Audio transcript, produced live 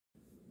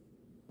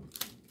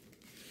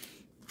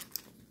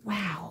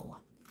Wow.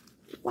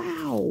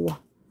 Wow.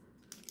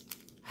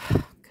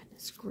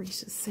 Goodness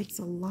gracious sakes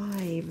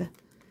alive.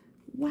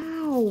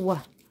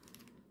 Wow.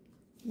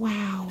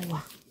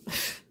 Wow. I'm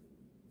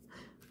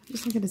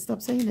just not going to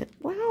stop saying it.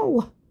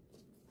 Wow.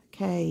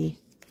 Okay.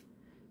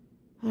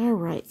 All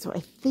right. So I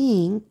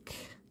think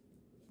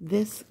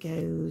this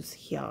goes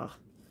here.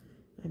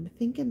 I'm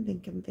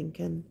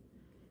thinking.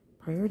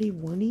 Priority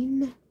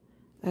warning.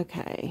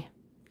 Okay.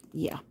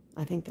 Yeah.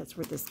 I think that's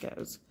where this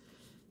goes.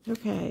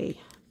 Okay.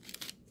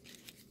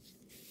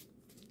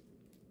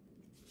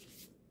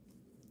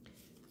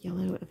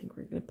 Yellow, I think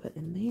we're going to put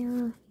in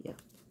there. Yeah.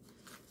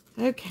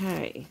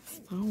 Okay.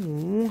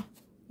 So,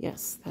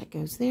 yes, that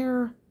goes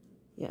there.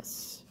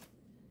 Yes.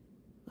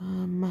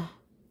 I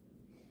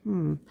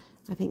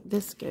think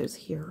this goes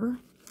here.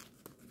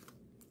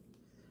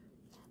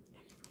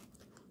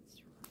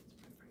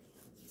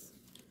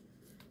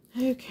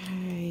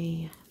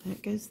 Okay.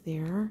 That goes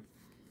there.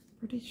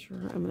 Pretty sure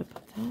I'm going to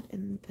put that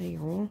in there.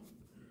 I'm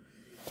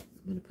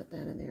going to put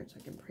that in there so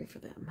I can pray for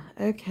them.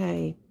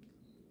 Okay.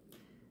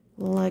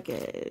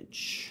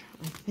 Luggage.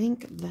 I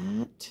think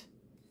that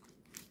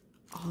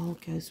all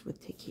goes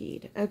with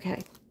Tikid.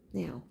 Okay.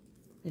 Now,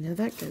 I know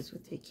that goes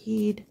with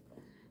Tikid.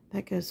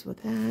 That goes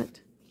with that.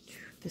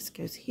 This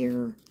goes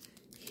here,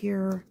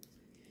 here.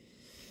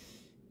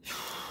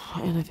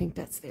 And I think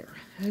that's there.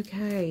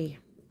 Okay.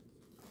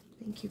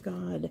 Thank you,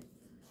 God.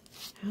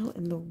 How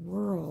in the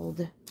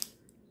world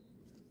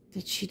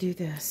did she do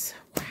this?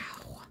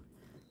 Wow.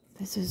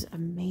 This is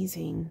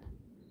amazing.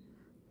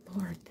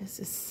 Lord, this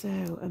is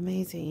so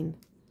amazing.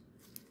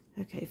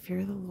 Okay, fear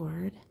of the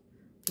Lord.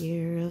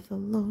 Fear of the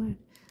Lord.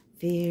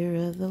 Fear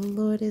of the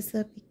Lord is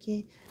the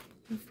beginning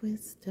of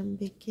wisdom.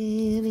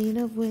 Beginning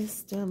of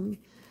wisdom.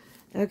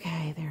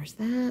 Okay, there's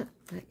that.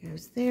 That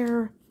goes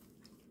there.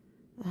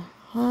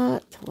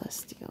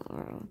 Telestar.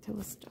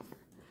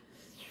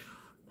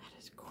 That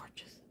is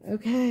gorgeous.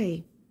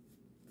 Okay.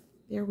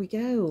 There we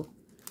go.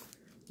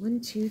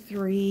 1, 2,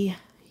 3.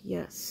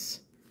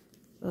 Yes.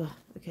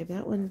 Okay,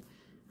 that one.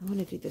 I want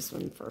to do this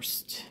one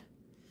first.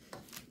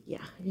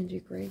 Yeah, I'm going to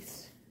do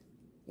Grace.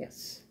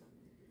 Yes.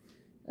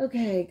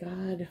 Okay,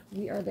 God,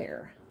 we are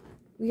there.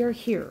 We are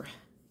here.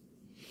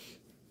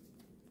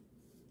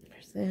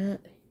 There's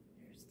that.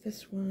 There's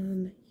this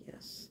one.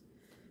 Yes.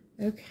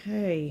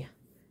 Okay.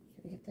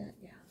 Can I get that?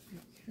 Yeah.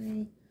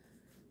 Okay.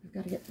 I've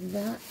got to get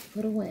that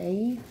put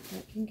away.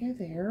 That can go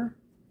there.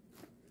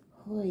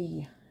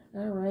 Hoy.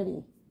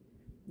 Alrighty.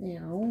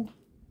 Now,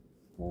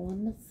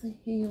 on the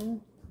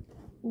heel.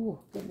 Oh,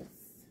 goodness.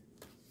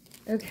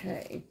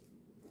 Okay.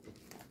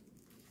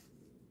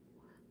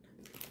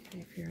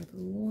 Okay, fear of the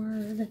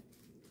Lord.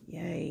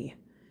 Yay.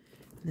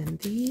 And then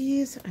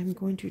these, I'm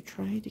going to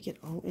try to get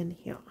all in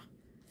here.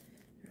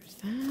 There's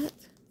that.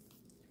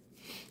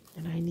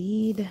 And I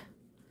need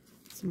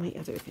some of my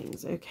other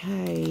things.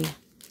 Okay.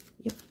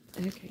 Yep.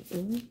 Okay.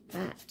 Oh,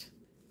 that.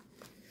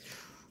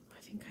 I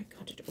think I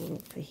got it all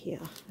over here.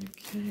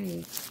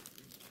 Okay.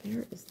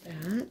 There is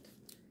that.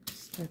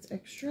 That's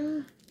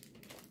extra.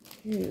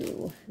 2.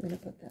 I'm going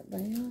to put that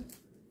there. And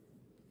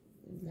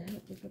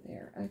that over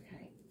there.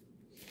 Okay.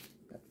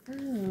 But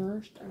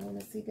first, I want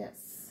to see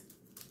this.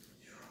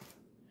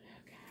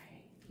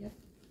 Okay.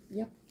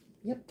 Yep.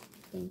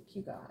 Thank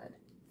you, God.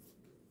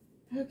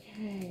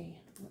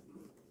 Okay.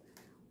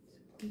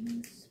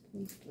 Please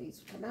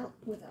come out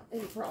without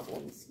any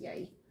problems.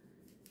 Yay.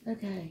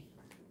 Okay.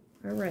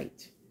 All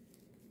right.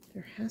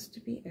 There has to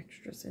be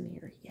extras in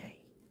here. Yay.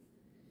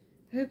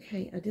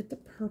 Okay, I did the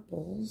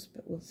purples,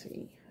 but we'll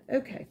see.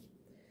 Okay.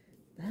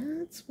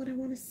 That's what I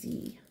want to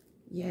see.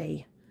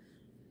 Yay.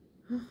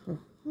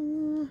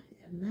 And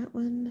that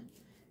one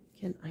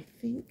can, I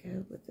think,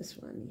 go with this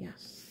one.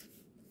 Yes.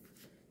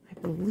 I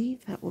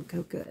believe that will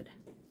go good.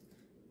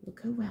 Will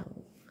go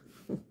well.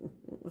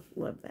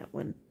 Love that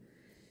one.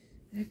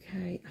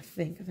 Okay, I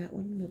think that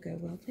one will go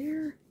well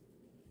there.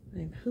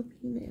 I'm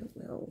hoping it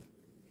will.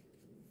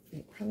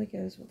 It probably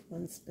goes with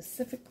one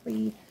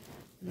specifically,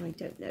 and I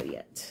don't know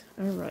yet.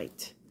 All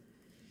right.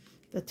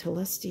 The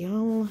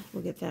Telestial,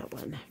 we'll get that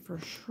one for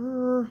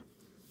sure.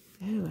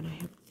 Oh, and I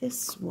have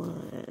this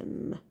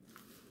one.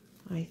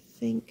 I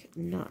think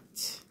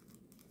not.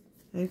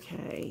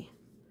 Okay.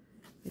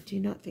 I do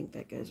not think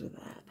that goes with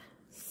that.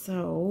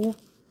 So,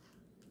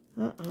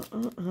 okay.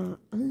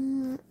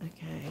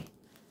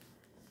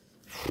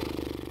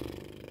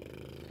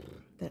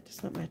 That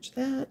does not match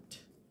that.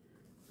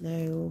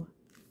 No.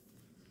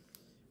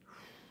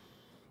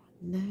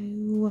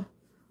 No.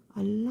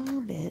 I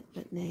love it,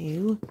 but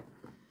no.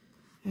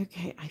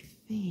 Okay, I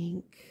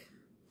think,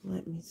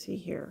 let me see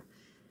here.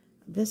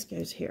 This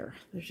goes here.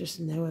 There's just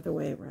no other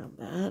way around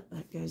that.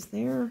 That goes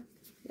there.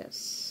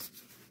 Yes.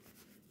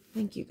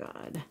 Thank you,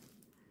 God.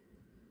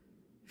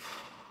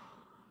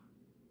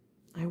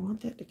 I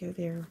want that to go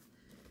there,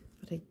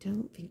 but I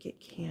don't think it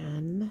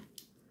can.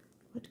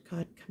 What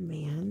God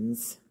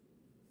commands.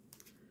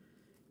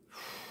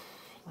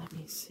 Let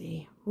me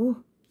see.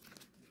 Ooh,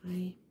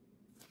 I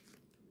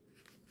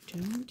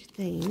don't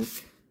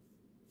think.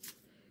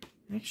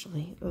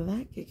 Actually,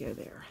 that could go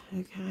there.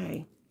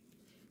 Okay.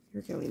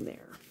 You're going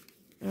there.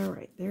 All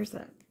right, there's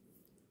that.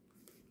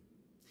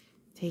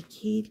 Take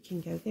heed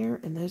can go there,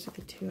 and those are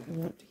the two I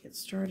want to get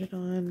started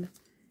on.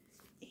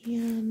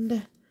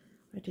 And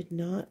I did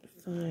not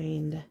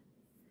find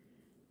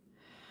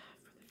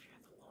for the fear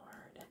of the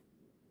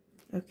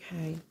Lord.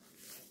 Okay.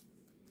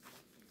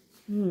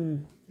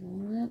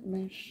 Let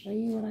me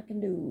see what I can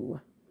do.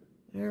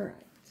 All right.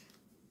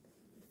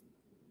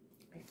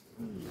 I think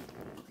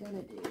what I'm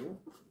gonna do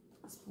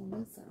is pull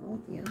this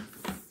out. Yes.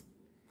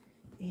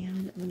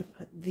 And I'm gonna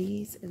put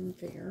these in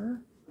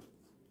there.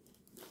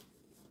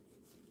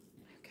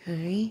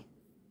 Okay.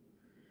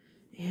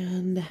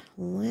 And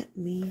let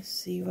me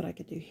see what I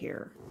could do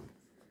here.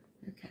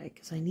 Okay,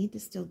 because I need to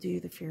still do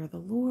the fear of the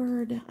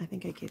Lord. I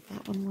think I gave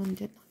that one,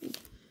 didn't I?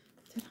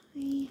 Did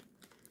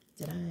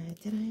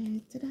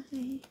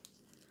I?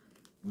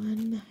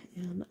 One,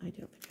 and I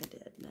don't think I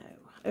did, no.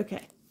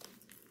 Okay,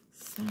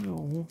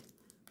 so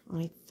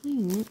I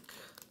think,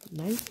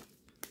 nope.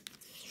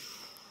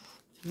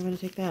 I'm going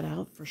to take that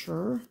out for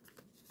sure.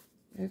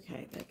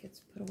 Okay, that gets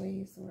put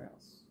away somewhere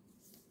else.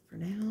 For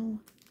now,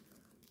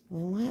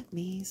 let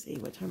me see,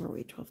 what time are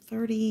we?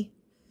 12:30.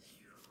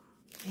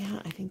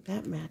 Yeah, I think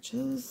that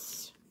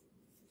matches.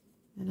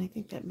 And I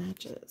think that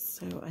matches.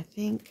 So I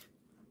think,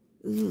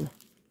 ooh,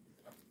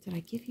 did I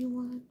give you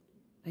one?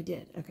 I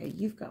did. Okay,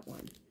 you've got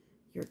one.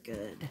 You're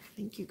good.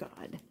 Thank you,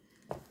 God.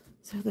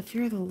 So the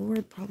fear of the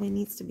Lord probably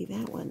needs to be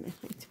that one.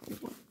 I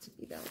don't want it to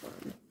be that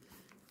one.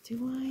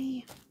 Do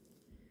I?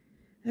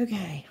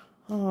 Okay.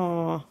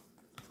 Oh.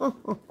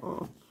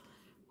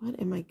 What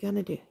am I going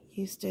to do?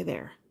 You stay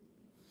there.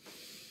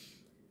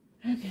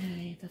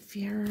 Okay, the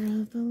fear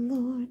of the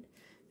Lord.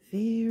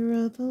 Fear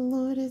of the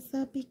Lord is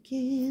the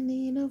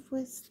beginning of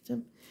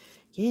wisdom.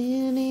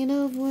 Beginning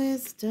of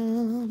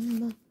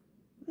wisdom.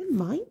 It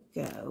might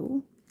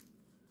go.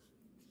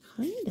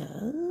 Kind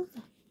of.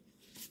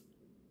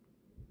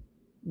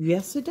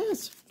 Yes, it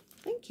does.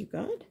 Thank you,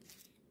 God.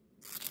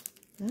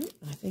 Oh,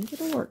 I think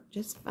it'll work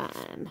just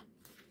fine.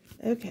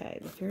 Okay,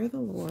 the fear of the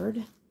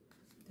Lord.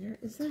 There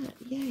is that.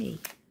 Yay.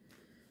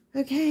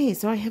 Okay,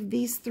 so I have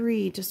these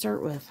three to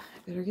start with.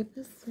 I better get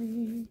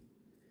busy.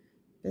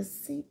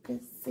 Busy,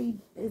 busy,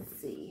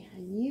 busy.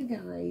 And you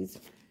guys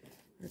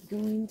are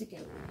going to go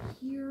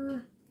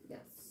here.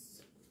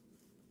 Yes.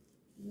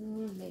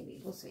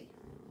 Maybe. We'll see.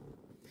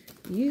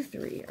 You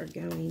three are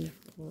going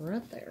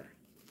right there.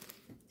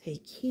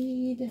 Take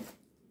heed.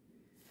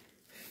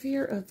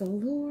 Fear of the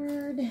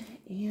Lord.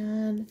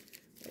 And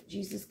what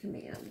Jesus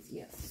commands.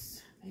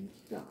 Yes. Thank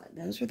you, God.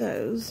 Those are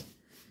those.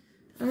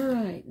 All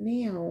right.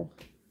 Now,